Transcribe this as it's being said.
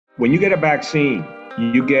When you get a vaccine,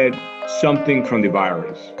 you get something from the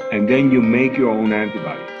virus, and then you make your own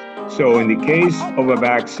antibodies. So in the case of a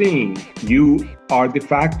vaccine, you are the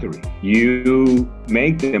factory. You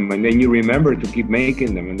make them, and then you remember to keep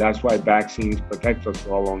making them, and that's why vaccines protect us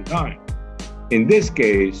for a long time. In this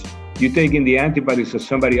case, you're taking the antibodies that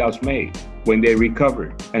somebody else made when they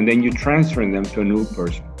recovered, and then you transfer them to a new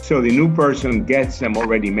person. So the new person gets them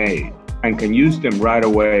already made and can use them right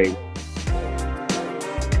away.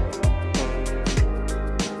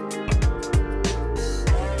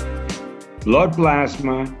 Blood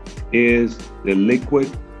plasma is the liquid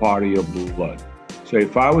part of your blood. So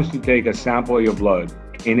if I was to take a sample of your blood,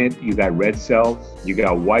 in it you got red cells, you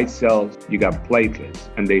got white cells, you got platelets,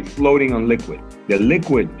 and they're floating on liquid. The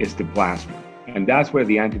liquid is the plasma, and that's where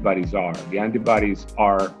the antibodies are. The antibodies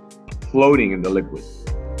are floating in the liquid.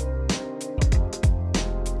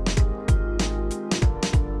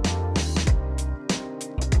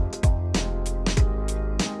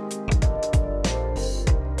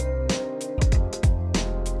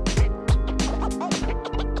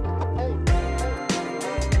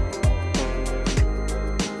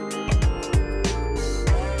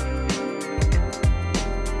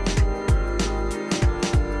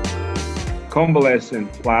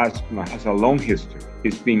 Convalescent plasma has a long history.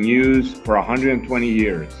 It's been used for 120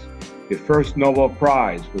 years. The first Nobel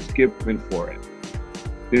Prize was given for it.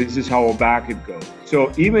 This is how back it goes.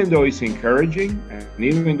 So even though it's encouraging and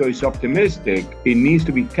even though it's optimistic, it needs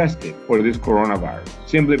to be tested for this coronavirus,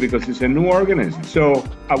 simply because it's a new organism. So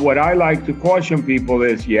what I like to caution people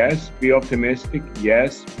is, yes, be optimistic,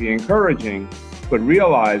 yes, be encouraging, but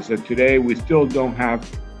realize that today we still don't have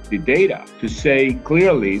the data to say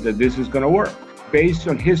clearly that this is going to work. Based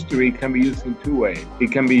on history, it can be used in two ways.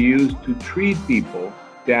 It can be used to treat people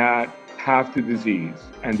that have the disease.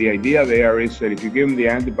 And the idea there is that if you give them the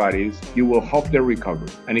antibodies, you will help their recovery.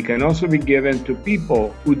 And it can also be given to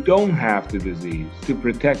people who don't have the disease to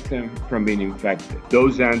protect them from being infected.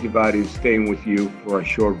 Those antibodies stay with you for a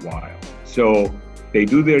short while. So they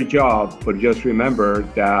do their job, but just remember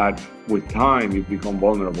that with time, you become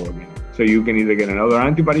vulnerable again. So you can either get another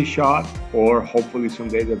antibody shot or hopefully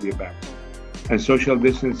someday there'll be a vaccine. And social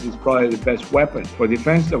distance is probably the best weapon for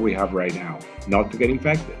defense that we have right now, not to get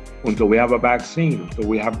infected. Until we have a vaccine, until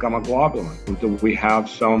we have gamma globulin, until we have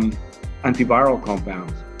some antiviral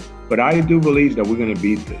compounds. But I do believe that we're going to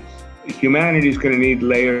beat this. Humanity is going to need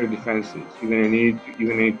layered defenses. You're going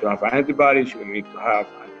to need to have antibodies, you're going to need to have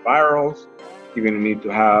antivirals, you're going to need to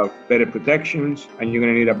have better protections, and you're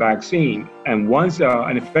going to need a vaccine. And once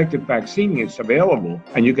an effective vaccine is available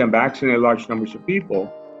and you can vaccinate large numbers of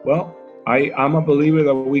people, well, I'm a believer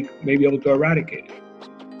that we may be able to eradicate it.